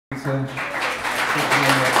So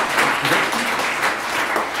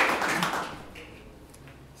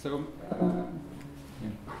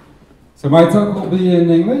my talk will be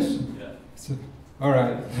in English? Yeah. So, all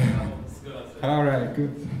right. All right,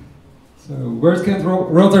 good. So, WordCamp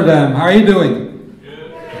Rotterdam, how are you doing?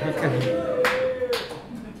 Good. Okay.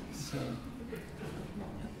 So,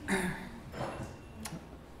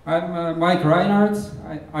 I'm Mike Rynart.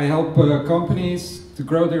 I help companies to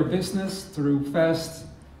grow their business through fast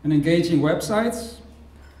and engaging websites.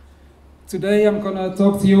 Today I'm going to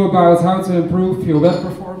talk to you about how to improve your web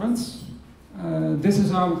performance. This is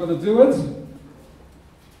how I'm going to do it.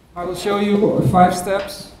 I will show you 5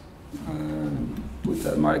 steps. Put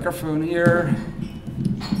that microphone here.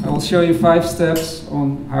 I will show you 5 steps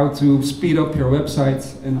on how to speed up your website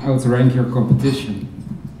and how to rank your competition.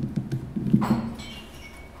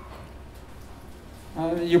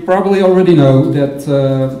 You probably already know that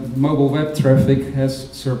mobile web traffic has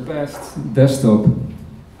surpassed desktop.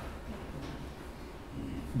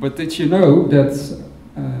 But did you know that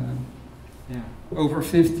over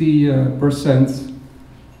 50%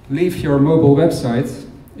 leave your mobile website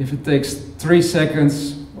if it takes 3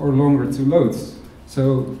 seconds or longer to load?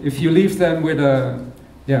 So if you leave them with a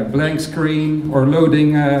blank screen or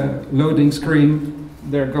loading screen,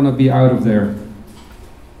 they're gonna be out of there.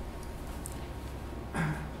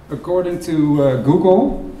 According to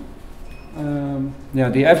Google,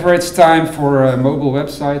 the average time for a mobile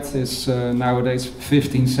website is nowadays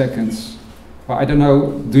 15 seconds. Well, I don't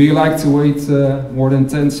know, do you like to wait more than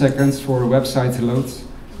 10 seconds for a website to load?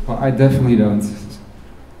 Well, I definitely don't.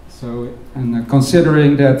 So, and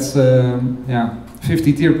considering that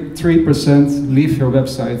 53% leave your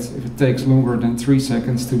website if it takes longer than 3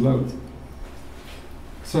 seconds to load.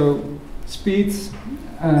 So, speed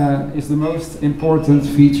is the most important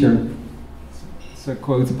feature. It's a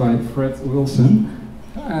quote by Fred Wilson.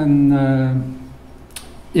 And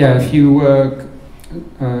if you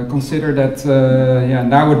consider that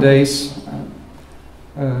nowadays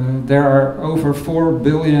there are over 4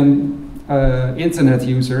 billion internet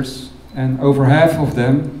users, and over half of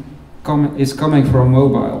them is coming from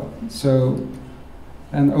mobile. So,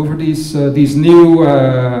 and over these new,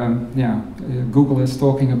 Google is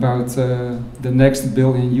talking about the next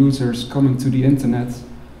billion users coming to the internet.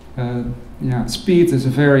 Speed is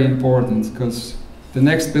very important because the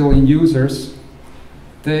next billion users,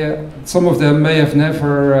 some of them may have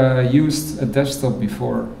never used a desktop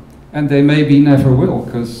before, and they maybe never will,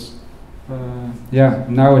 because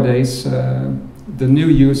nowadays the new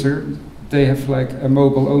user, they have like a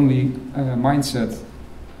mobile-only mindset.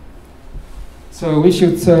 So we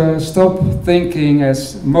should stop thinking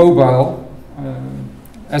as mobile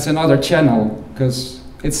as another channel, because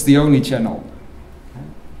it's the only channel.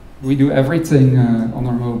 We do everything on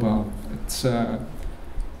our mobile. It's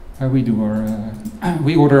we do our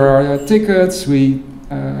we order our tickets, we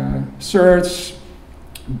search,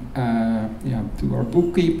 do our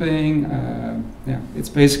bookkeeping. It's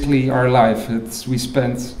basically our life. We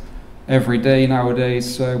spend every day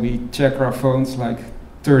nowadays. We check our phones like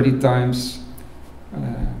 30 times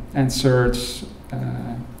and search.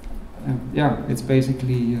 It's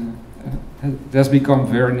basically it has become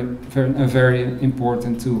a very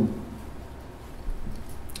important tool.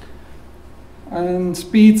 And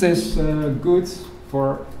speed is good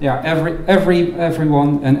for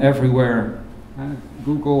everyone and everywhere.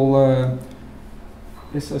 Google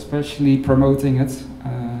is especially promoting it.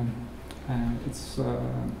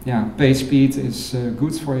 Page speed is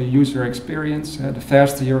good for your user experience. The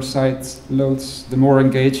faster your site loads, the more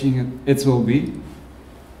engaging it will be.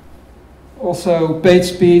 Also, page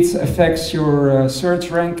speed affects your search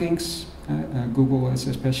rankings. Google is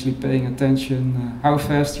especially paying attention how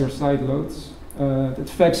fast your site loads. It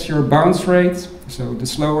affects your bounce rate. So the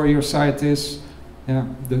slower your site is,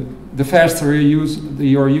 the faster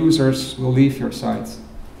your users will leave your site.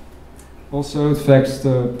 Also, it affects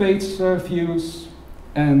the page views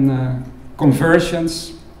and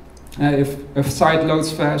conversions. If a site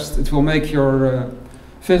loads fast, it will make your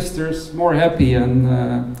visitors more happy and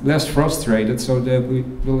less frustrated, so they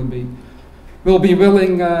will be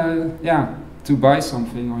willing to buy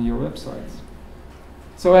something on your website.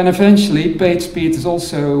 So, and eventually page speed is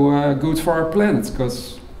also good for our planet,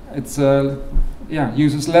 because it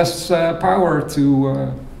uses less power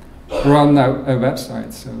to run a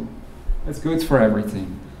website, so it's good for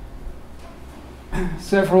everything.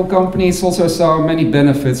 Several companies also saw many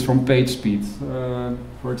benefits from page speed.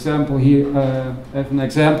 For example, here I have an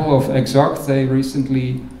example of Exact. They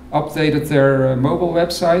recently updated their mobile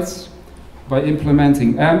websites by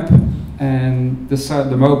implementing AMP, and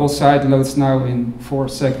the mobile site loads now in 4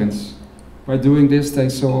 seconds. By doing this, they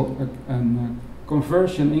saw a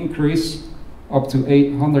conversion increase up to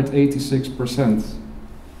 186%.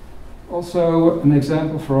 Also, an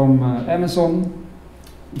example from Amazon,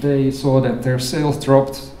 they saw that their sales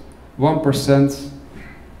dropped 1%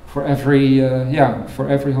 for every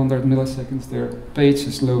 100 milliseconds. Their page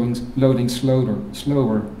is loading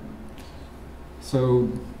slower. So,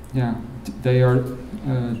 yeah, they are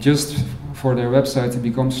just for their website to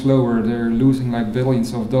become slower. They're losing like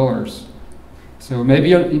billions of dollars. So maybe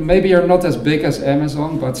you're not as big as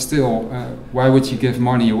Amazon, but still, why would you give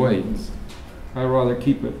money away? I'd rather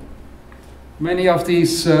keep it. Many of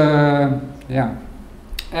these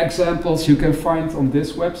examples you can find on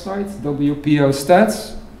this website, WPO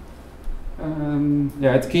Stats.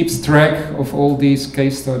 It keeps track of all these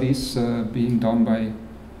case studies being done by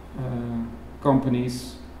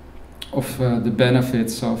companies of the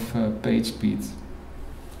benefits of page speed.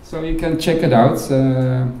 So you can check it out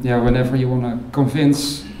whenever you want to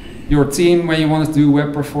convince your team when you want to do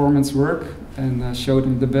web performance work and show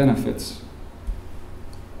them the benefits.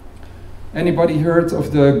 Anybody heard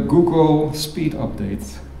of the Google Speed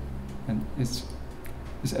update? And is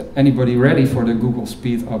anybody ready for the Google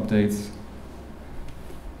Speed update?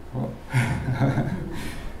 Well,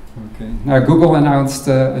 okay. Now Google announced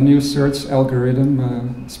a new search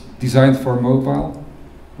algorithm designed for mobile.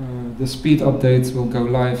 The speed update will go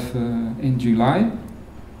live in July,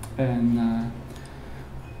 and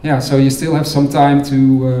so you still have some time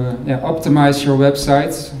to optimize your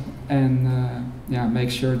website and make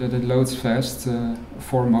sure that it loads fast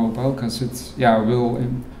for mobile, because it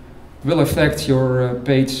will affect your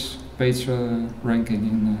page ranking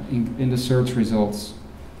in the search results.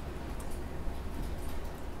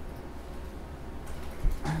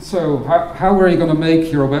 So how are you going to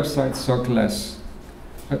make your website suck less?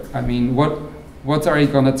 I mean, what are you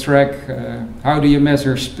going to track? How do you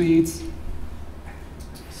measure speed?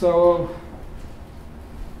 So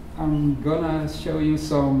I'm gonna show you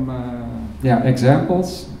some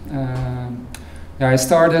examples. I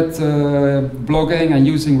started blogging and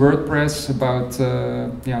using WordPress about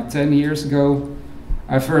 10 years ago.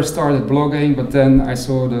 I first started blogging, but then I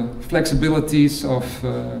saw the flexibilities of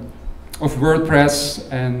WordPress,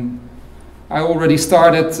 and I already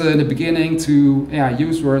started in the beginning to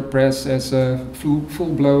use WordPress as a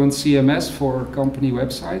full-blown CMS for company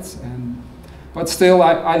websites. But still,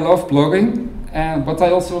 I love blogging, but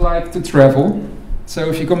I also like to travel. So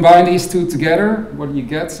if you combine these two together, what do you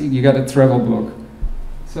get? You get a travel blog.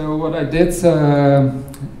 So what I did,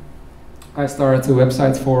 I started a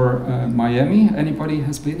website for Miami. Anybody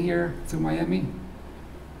has been here to Miami?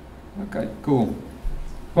 Okay, cool.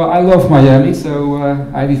 Well, I love Miami, so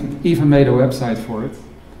I even made a website for it.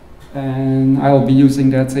 And I'll be using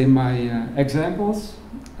that in my examples.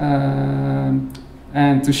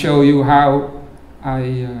 And to show you how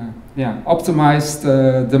I optimized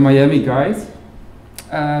the Miami guide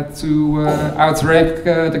to outrank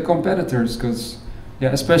the competitors, because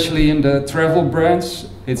especially in the travel branch,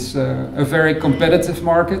 it's a very competitive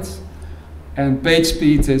market, and page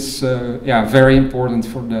speed is very important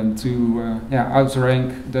for them to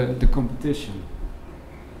outrank the competition.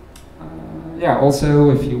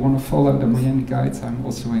 Also, if you want to follow the Miami guide, I'm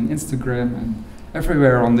also in Instagram and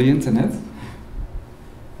everywhere on the internet.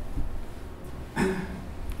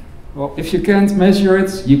 Well, if you can't measure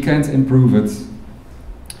it, you can't improve it.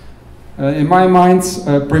 In my mind,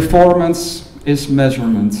 performance is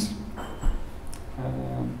measurement.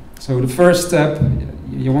 So the first step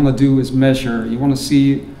you want to do is measure. You want to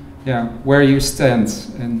see where you stand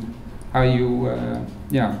and how you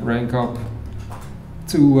rank up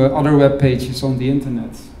to other web pages on the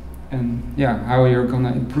internet, and how you're going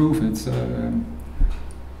to improve it.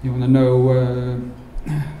 You want to know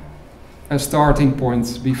a starting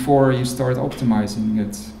point before you start optimizing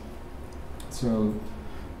it. So,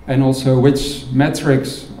 and also which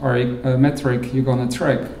metrics are metric you're going to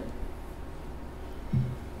track.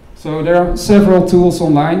 So there are several tools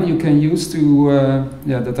online you can use to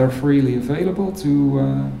that are freely available to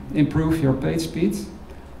improve your page speed.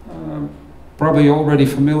 Probably already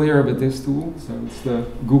familiar with this tool. So it's the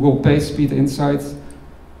Google Page Speed Insight.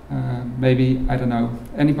 Maybe, I don't know,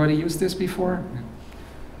 anybody used this before?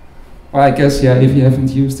 Well, I guess, if you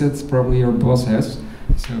haven't used it, probably your boss has.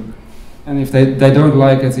 So, and if they don't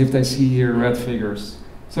like it, if they see here red figures.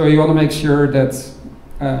 So you want to make sure that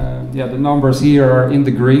the numbers here are in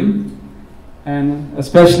the green, and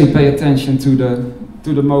especially pay attention to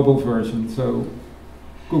the mobile version. So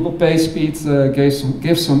Google Page Speed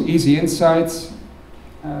gives some easy insights.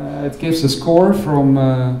 It gives a score from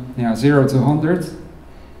 0 to 100.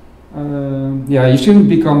 You shouldn't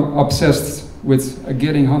become obsessed with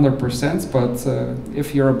getting 100%, but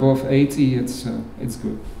if you're above 80, it's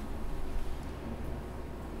good.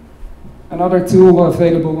 Another tool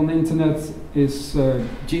available on the internet is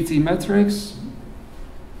GT Metrics.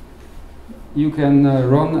 You can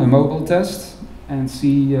run a mobile test and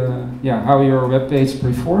see how your web page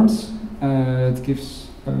performs. It gives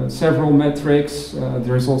several metrics.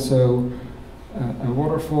 There's also a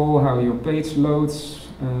waterfall, how your page loads,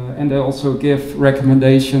 and they also give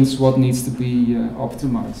recommendations what needs to be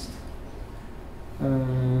optimized.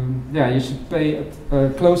 You should pay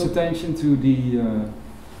close attention to the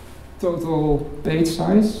total page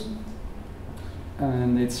size,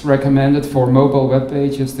 and it's recommended for mobile web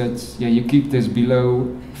pages that you keep this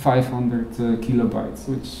below 500 kilobytes,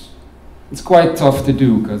 which it's quite tough to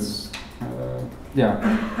do because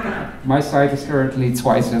my site is currently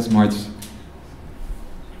twice as much.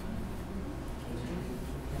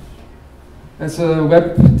 As a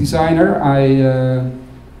web designer, I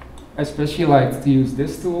especially like to use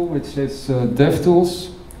this tool, which is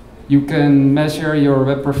DevTools. You can measure your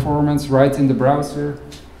web performance right in the browser.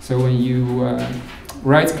 So when you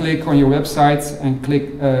right-click on your website and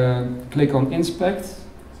click on Inspect,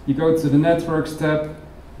 you go to the Networks tab,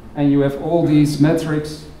 and you have all these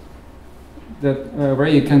metrics that where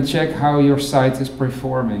you can check how your site is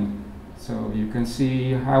performing. So you can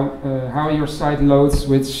see how your site loads,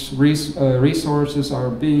 which resources are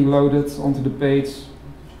being loaded onto the page.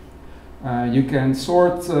 You can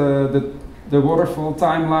sort the waterfall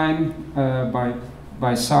timeline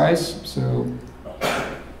by size, so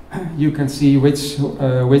you can see which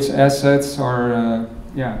assets are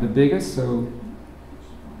the biggest. So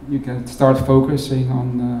you can start focusing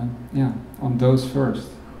on those first.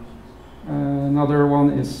 Another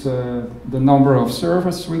one is the number of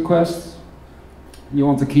service requests. You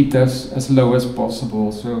want to keep this as low as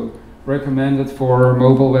possible. So recommended for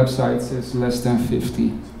mobile websites is less than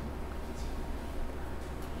 50.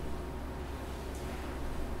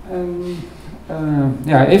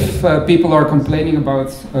 If people are complaining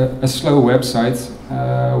about a slow website,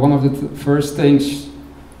 one of the first things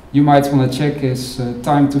you might want to check is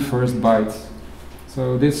time to first byte.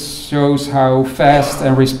 So this shows how fast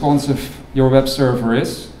and responsive your web server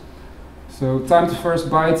is. So time to first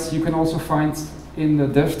byte you can also find in the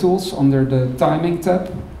DevTools under the timing tab.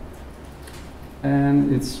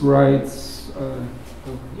 And it's right over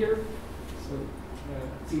here, so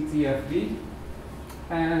TTFB.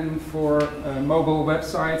 And for mobile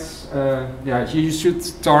websites, you should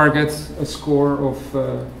target a score of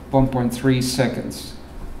 1.3 seconds.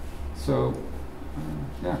 So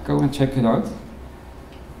go and check it out.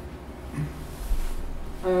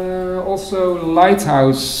 Also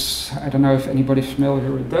Lighthouse, I don't know if anybody's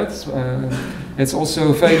familiar with that. It's also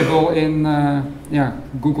available in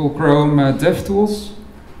Google Chrome DevTools.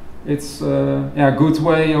 It's a good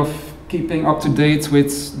way of keeping up to date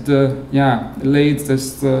with the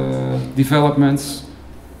latest developments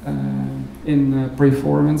in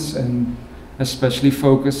performance, and especially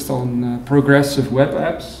focused on progressive web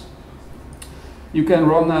apps. You can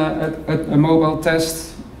run a mobile test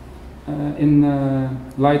in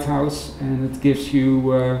Lighthouse, and it gives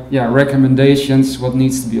you recommendations what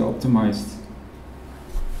needs to be optimized.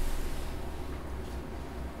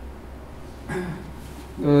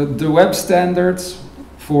 The web standards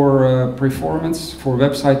for performance for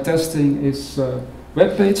website testing is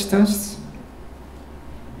web page tests.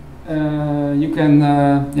 You can,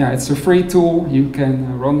 it's a free tool. You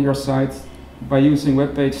can run your site by using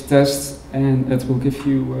web page tests, and it will give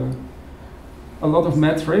you a lot of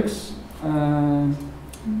metrics.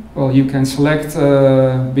 Well, you can select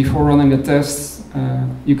before running the test.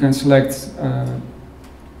 You can select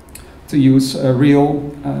to use a real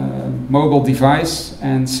mobile device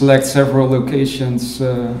and select several locations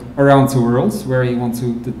around the world where you want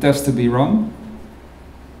the test to be run.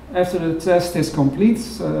 After the test is complete,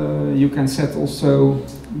 you can set also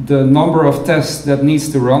the number of tests that needs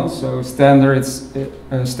to run. So standard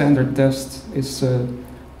test is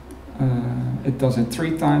it does it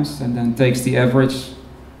 3 times and then takes the average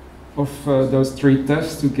of those 3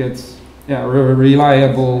 tests to get a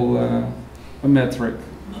reliable metric.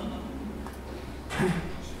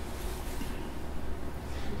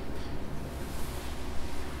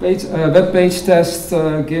 Web page test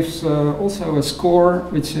gives also a score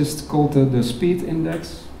which is called the speed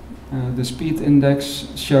index. The speed index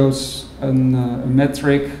shows a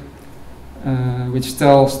metric which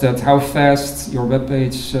tells that how fast your web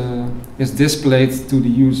page is displayed to the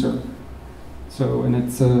user. So, and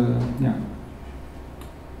it's so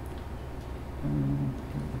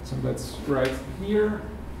that's right here.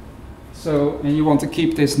 So, and you want to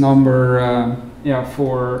keep this number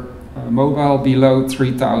for mobile below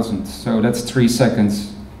 3000, so that's 3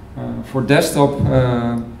 seconds. For desktop,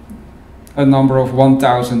 a number of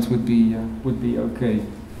 1000 would be okay.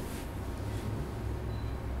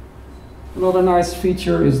 Another nice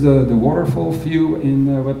feature is the waterfall view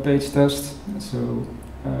in web page test. So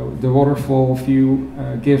the waterfall view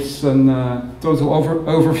gives a total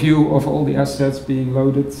overview of all the assets being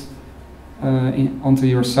loaded onto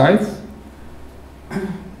your site.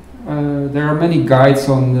 There are many guides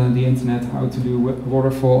on the internet how to do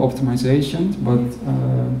waterfall optimization, but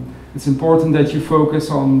it's important that you focus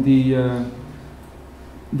on the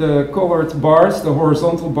colored bars, the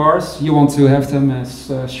horizontal bars. You want to have them as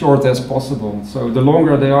short as possible. So the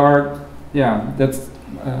longer they are, yeah, that's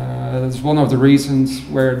one of the reasons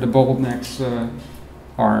where the bottlenecks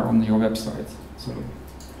are on your website. So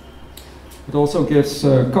it also gives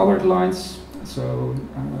colored lines. So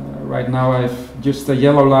right now I have just a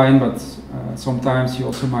yellow line, but sometimes you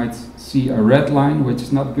also might see a red line, which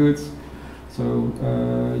is not good. So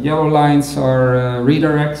yellow lines are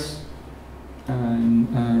redirects,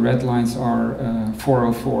 and red lines are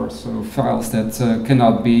 404, so files that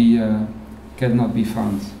cannot be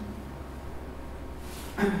found.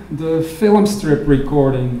 The film strip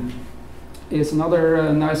recording is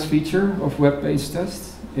another nice feature of web page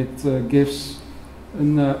test. It gives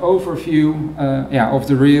an overview of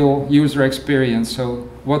the real user experience, so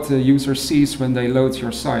what the user sees when they load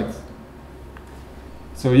your site.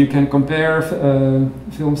 So you can compare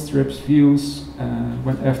film strips views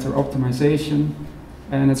after optimization,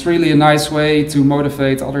 and it's really a nice way to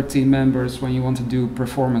motivate other team members when you want to do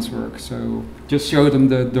performance work. So just show them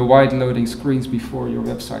the wide loading screens before your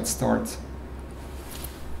website starts.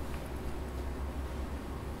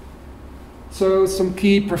 So some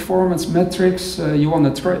key performance metrics you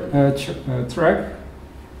want to track.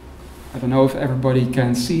 I don't know if everybody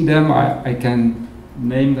can see them. I can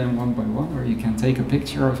name them one by one, or you can take a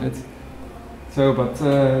picture of it. So, but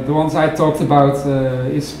the ones I talked about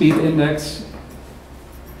is speed index,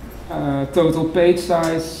 total page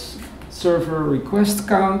size, server request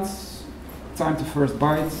count, time to first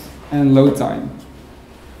byte, and load time.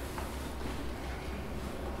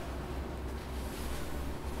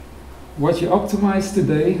 What you optimize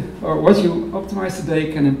today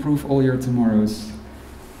can improve all your tomorrows.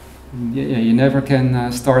 Yeah, you never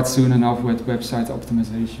can start soon enough with website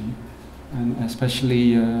optimization, and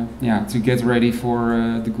especially to get ready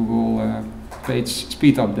for the Google page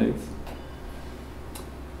speed update.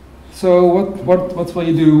 So what will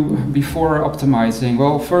you do before optimizing?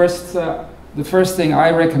 Well, first, the first thing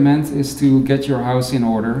I recommend is to get your house in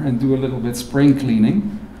order and do a little bit spring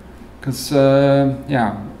cleaning, because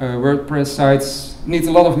WordPress sites need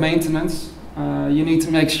a lot of maintenance. You need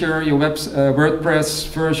to make sure your WordPress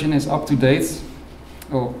version is up to date.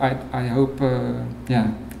 Oh, I hope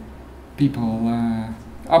people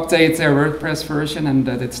update their WordPress version, and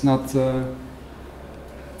that it's not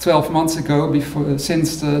 12 months ago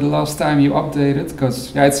since the last time you updated,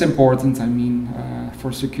 because it's important, I mean,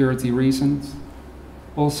 for security reasons.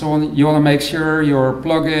 Also, you want to make sure your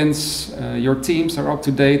plugins, your themes are up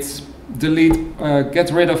to date.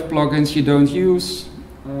 Get rid of plugins you don't use.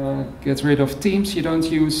 Get rid of themes you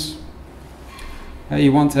don't use.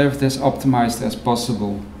 You want to have this optimized as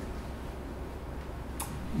possible.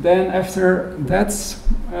 Then after that,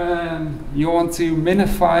 you want to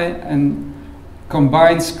minify and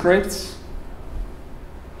combine scripts.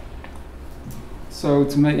 So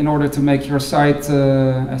in order to make your site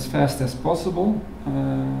as fast as possible.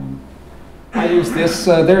 I use this,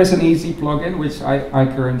 there is an easy plugin which I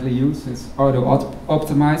currently use. It's Auto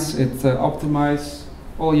Optimize. It optimizes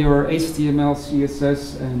all your HTML,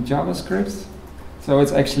 CSS and JavaScript. So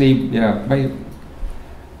it's actually,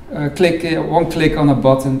 one click on a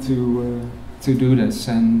button to do this,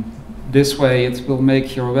 and this way it will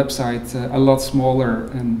make your website a lot smaller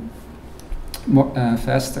and more,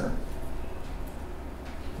 faster.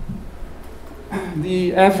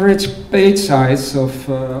 The average page size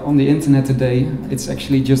on the internet today, it's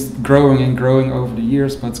actually just growing and growing over the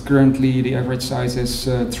years, but currently the average size is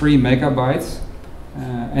 3 megabytes,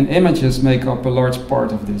 and images make up a large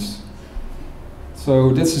part of this.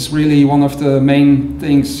 So this is really one of the main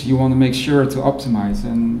things you want to make sure to optimize.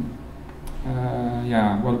 And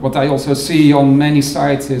what I also see on many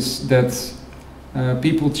sites is that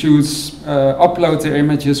people upload their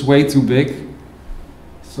images way too big.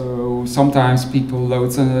 So sometimes people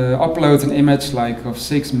upload an image like of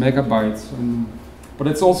 6 megabytes. But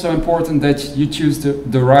it's also important that you choose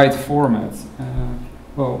the right format.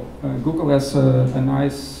 Google has a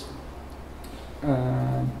nice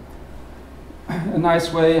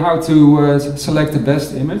way how to select the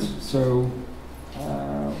best image. So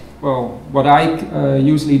well, what I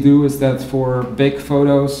usually do is that for big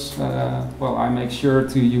photos, well, I make sure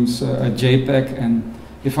to use a JPEG, and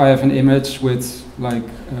if I have an image with like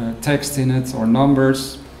text in it or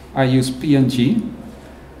numbers, I use PNG.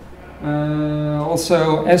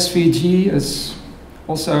 Also, SVG is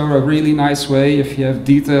also a really nice way if you have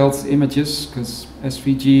detailed images, because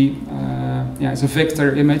SVG yeah, is a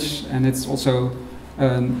vector image, and it's also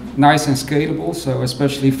nice and scalable. So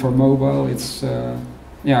especially for mobile, it's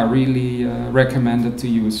yeah, really recommended to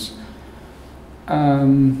use.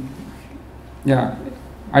 Yeah,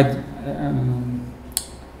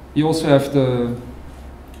 you also have the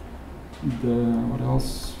what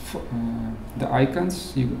else? The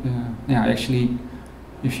icons. Yeah, actually,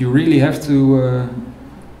 if you really have to,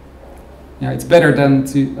 yeah, it's better than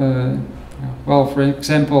to. Well, for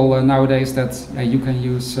example, nowadays that you can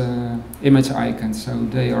use image icons, so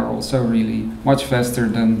they are also really much faster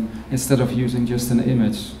than instead of using just an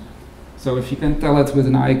image. So if you can tell it with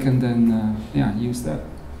an icon, then yeah, use that.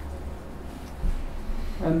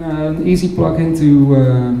 And an easy plugin to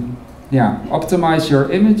yeah, optimize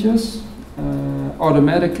your images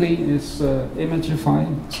automatically is AMP-lify.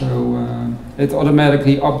 So it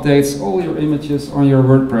automatically updates all your images on your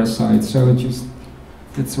WordPress site. So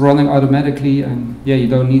it's running automatically, and yeah, you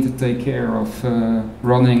don't need to take care of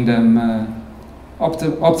running them,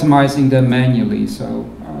 optimizing them manually. So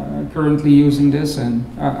currently using this, and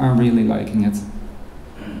I'm really liking it.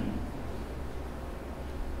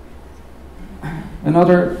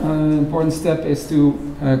 Another important step is to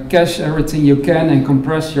cache everything you can and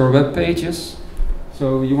compress your web pages.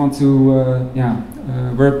 So you want to, yeah,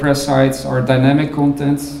 WordPress sites are dynamic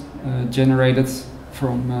content generated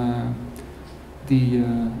from the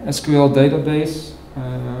SQL database.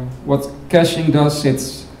 What caching does,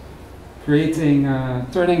 it's creating,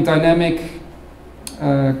 turning dynamic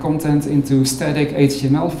content into static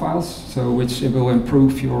HTML files, so which it will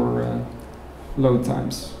improve your load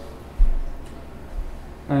times.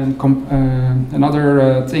 And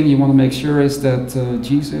another thing you want to make sure is that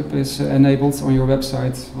gzip is enabled on your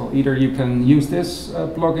website. Well, either you can use this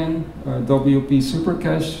plugin, WP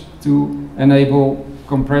Supercache, to enable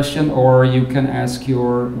compression, or you can ask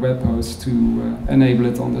your web host to enable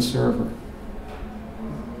it on the server,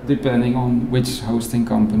 depending on which hosting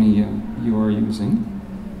company you are using.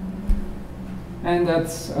 And that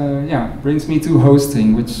yeah, brings me to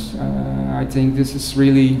hosting, which I think this is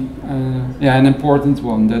really yeah, an important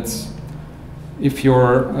one. That's if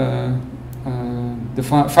your the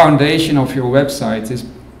foundation of your website is,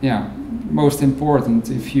 yeah, most important.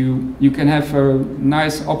 If you can have a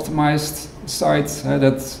nice optimized site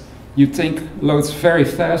that you think loads very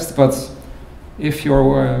fast, but if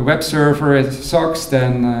your web server sucks,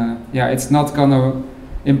 then yeah, it's not gonna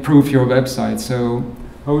improve your website. So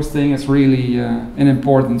hosting is really an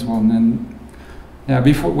important one. And yeah,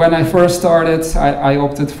 when I first started, I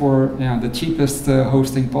opted for, yeah, the cheapest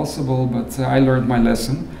hosting possible, but I learned my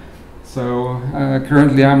lesson. So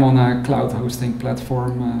currently I'm on a cloud hosting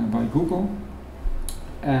platform by Google.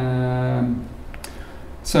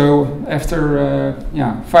 So after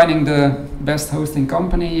yeah, finding the best hosting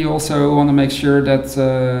company, you also want to make sure that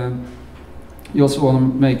you also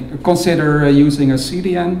want to consider using a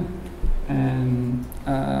CDN. And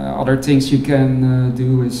other things you can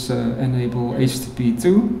do is enable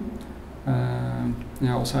HTTP2.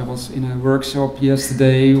 Yeah, also I was in a workshop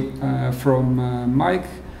yesterday from Mike,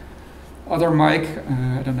 other Mike,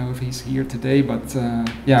 I don't know if he's here today, but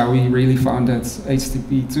yeah, we really found that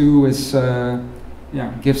HTTP2 is,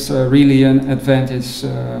 yeah, gives really an advantage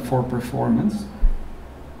for performance.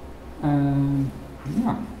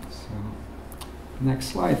 Yeah, so next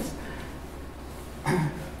slide.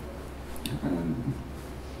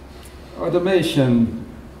 Automation.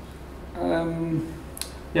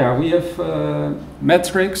 Yeah, we have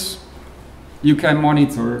metrics you can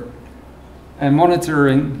monitor, and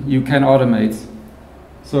monitoring you can automate.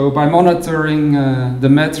 So by monitoring the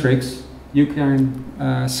metrics, you can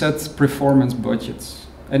set performance budgets.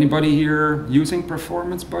 Anybody here using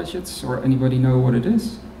performance budgets, or anybody know what it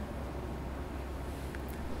is?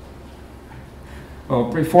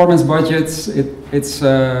 Well, performance budgets, it's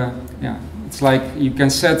yeah, it's like you can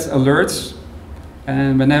set alerts,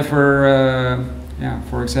 and whenever, yeah,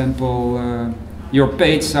 for example, your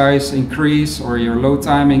page size increase or your load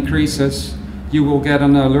time increases, you will get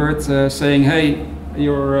an alert saying, hey,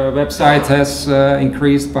 your website has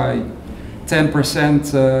increased by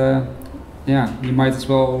 10%. Yeah, you might as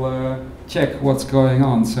well check what's going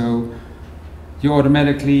on. So you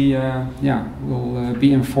automatically, yeah, will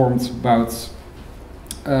be informed about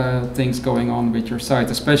things going on with your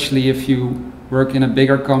site, especially if you work in a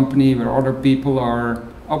bigger company where other people are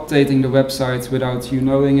updating the website without you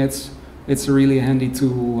knowing it. It's a really handy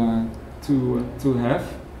tool to have.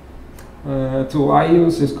 A tool I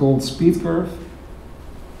use is called Speed Curve.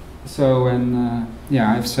 So, and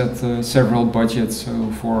yeah, I've set several budgets.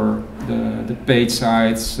 So for the page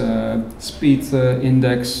size, speed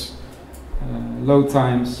index, load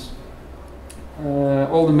times,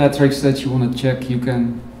 all the metrics that you want to check, you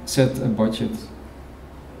can set a budget.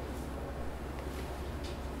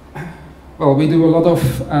 Well, we do a lot of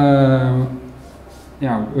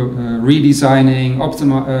redesigning,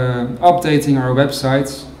 updating our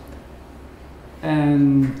websites.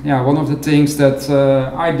 And yeah, one of the things that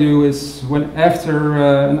I do is after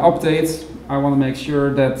an update, I want to make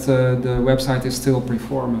sure that the website is still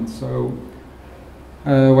performant. So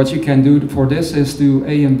what you can do for this is do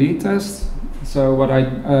A/B test. So what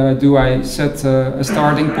I do, I set a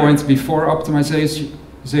starting point before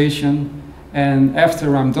optimization, and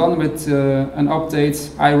after I'm done with an update,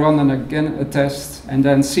 I run again a test and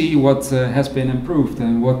then see what has been improved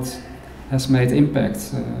and what has made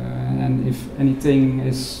impact. And if anything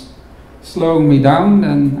is slowing me down,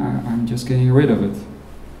 then I'm just getting rid of it.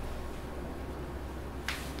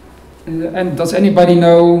 And does anybody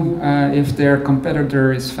know if their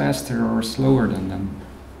competitor is faster or slower than them?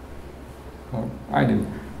 Well, I do.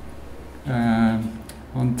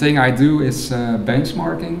 One thing I do is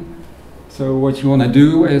benchmarking. So what you want to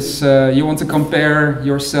do is you want to compare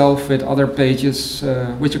yourself with other pages,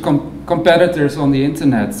 with your competitors on the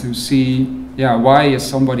internet to see, yeah, why is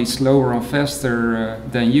somebody slower or faster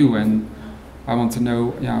than you, and I want to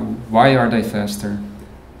know, yeah, why are they faster.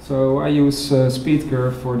 So I use Speed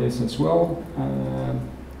Curve for this as well.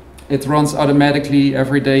 It runs automatically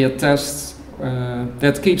every day a test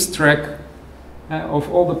that keeps track of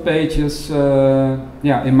all the pages,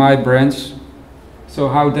 yeah, in my branch. So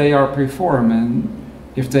how they are perform, and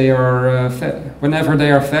if they are whenever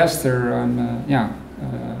they are faster, I'm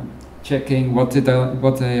checking what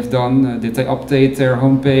they have done. Did they update their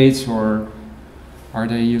homepage, or are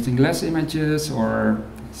they using less images? Or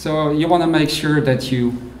so you want to make sure that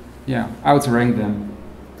you outrank them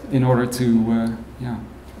in order to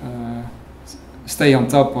stay on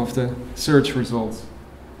top of the search results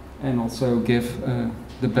and also give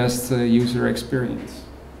the best user experience.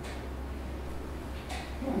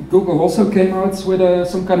 Google also came out with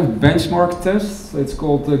some kind of benchmark test. It's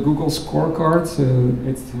called the Google Scorecard.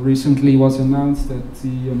 It recently was announced at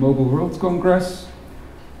the Mobile World Congress.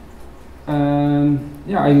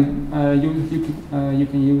 Yeah, you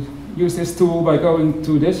can use this tool by going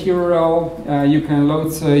to this URL. You can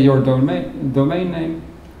load your domain name,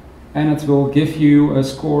 and it will give you a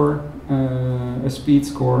score, a speed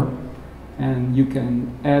score, and you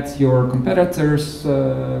can add your competitors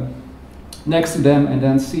next to them and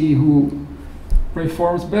then see who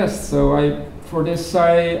performs best. So for this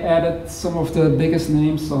I added some of the biggest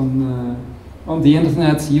names on the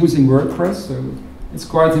internet using WordPress. So it's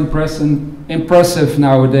quite impressive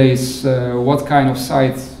nowadays what kind of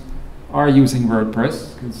sites are using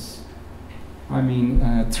WordPress. Because I mean,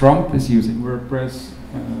 Trump is using WordPress.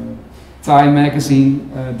 Time magazine,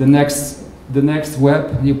 the next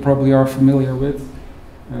web you probably are familiar with.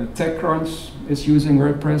 TechCrunch is using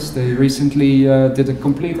WordPress. They recently did a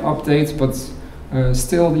complete update, but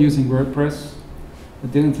still using WordPress.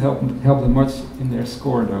 It didn't help them much in their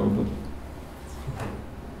score though.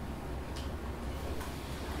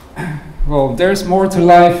 But well, there's more to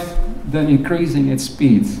life than increasing its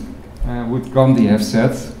speed, would Gandhi have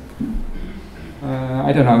said.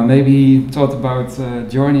 I don't know, maybe he thought about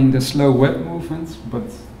joining the slow web movement, but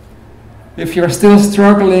if you're still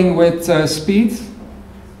struggling with speed,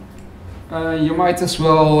 you might as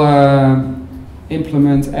well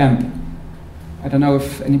implement AMP. I don't know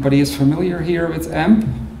if anybody is familiar here with AMP.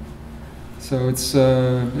 So it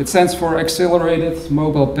stands for Accelerated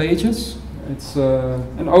Mobile Pages. It's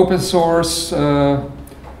an open source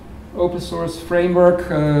framework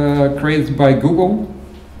created by Google.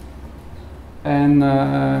 And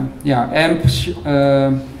AMP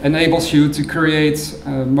enables you to create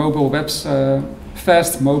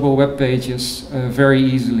fast mobile web pages very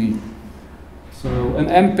easily. So an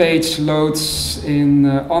AMP page loads in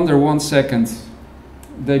under 1 second.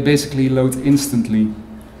 They basically load instantly.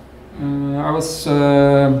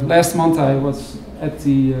 Last month I was at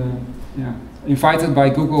the invited by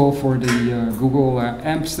Google for the Google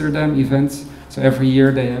Amsterdam event. So every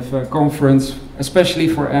year they have a conference, especially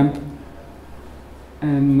for AMP.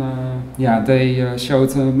 And they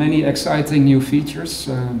showed many exciting new features.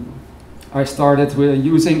 I started with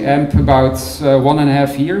using AMP about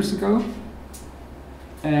 1.5 years ago.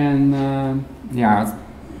 And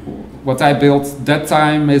what I built that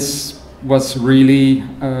time is was really,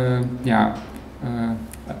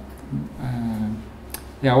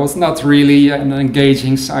 was not really an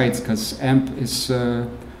engaging site, because AMP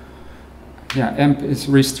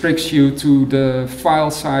restricts you to the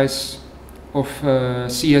file size of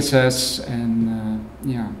CSS, and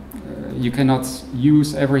you cannot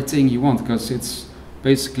use everything you want, because it's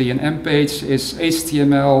basically an AMP page is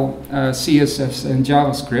HTML, CSS, and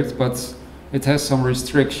JavaScript, but it has some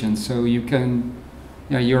restrictions, so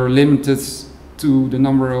you're limited to the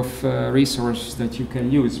number of resources that you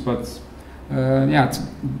can use. But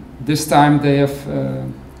this time they have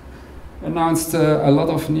announced a lot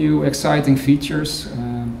of new exciting features.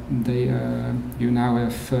 You now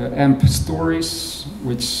have AMP Stories,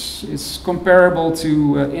 which is comparable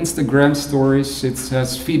to Instagram Stories. It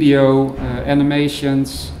has video,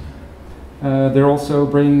 animations. They're also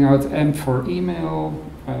bringing out AMP for email.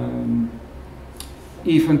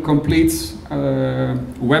 Even complete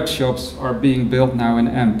web shops are being built now in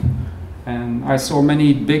AMP. And I saw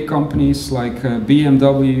many big companies like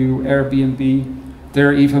BMW, Airbnb,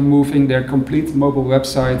 they're even moving their complete mobile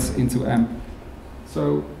websites into AMP.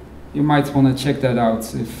 So you might want to check that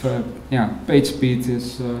out if page speed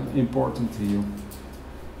is important to you.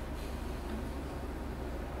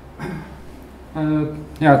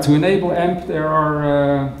 To enable AMP, there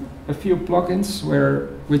are a few plugins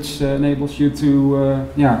which enables you to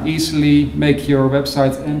easily make your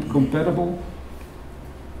website AMP compatible.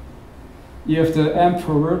 You have the AMP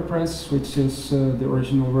for WordPress, which is the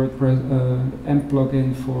original WordPress AMP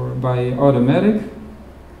plugin by Automatic.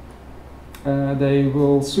 They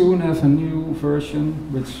will soon have a new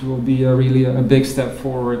version, which will be really a big step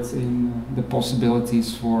forward in the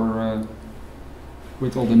possibilities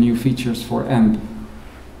with all the new features for AMP.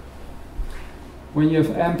 When you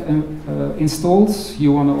have AMP installed,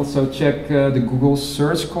 you want to also check the Google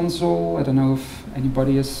Search Console. I don't know if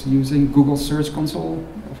anybody is using Google Search Console.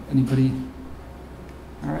 Anybody?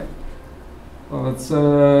 All right. Well, it's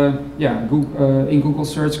in Google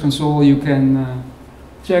Search Console you can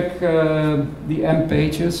check the AMP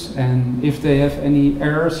pages, and if they have any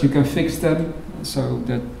errors, you can fix them so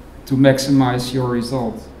that to maximize your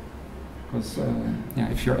result. Because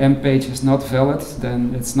if your AMP page is not valid,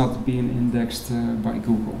 then it's not being indexed by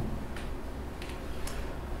Google.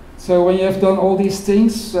 So when you have done all these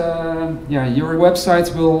things, your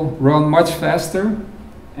website will run much faster,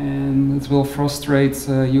 and it will frustrate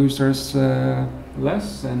users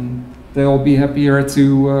less, and they'll be happier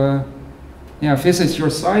to visit your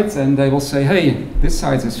site, and they will say, hey, this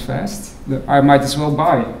site is fast, I might as well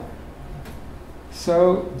buy.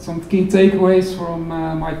 So some key takeaways from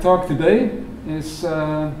my talk today is,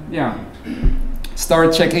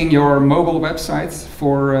 start checking your mobile website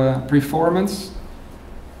for performance.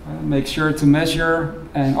 Make sure to measure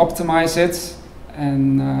and optimize it,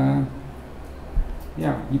 and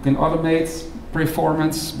you can automate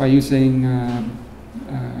performance by using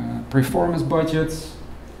performance budgets.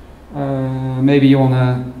 Maybe you want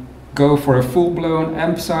to go for a full-blown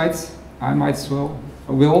AMP site. I might as well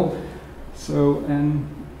will. So, and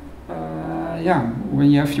when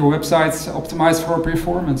you have your website optimized for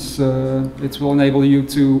performance, it will enable you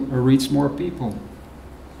to reach more people.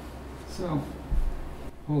 So,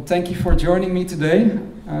 well, thank you for joining me today.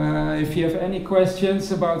 If you have any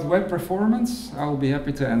questions about web performance, I will be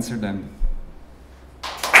happy to answer them.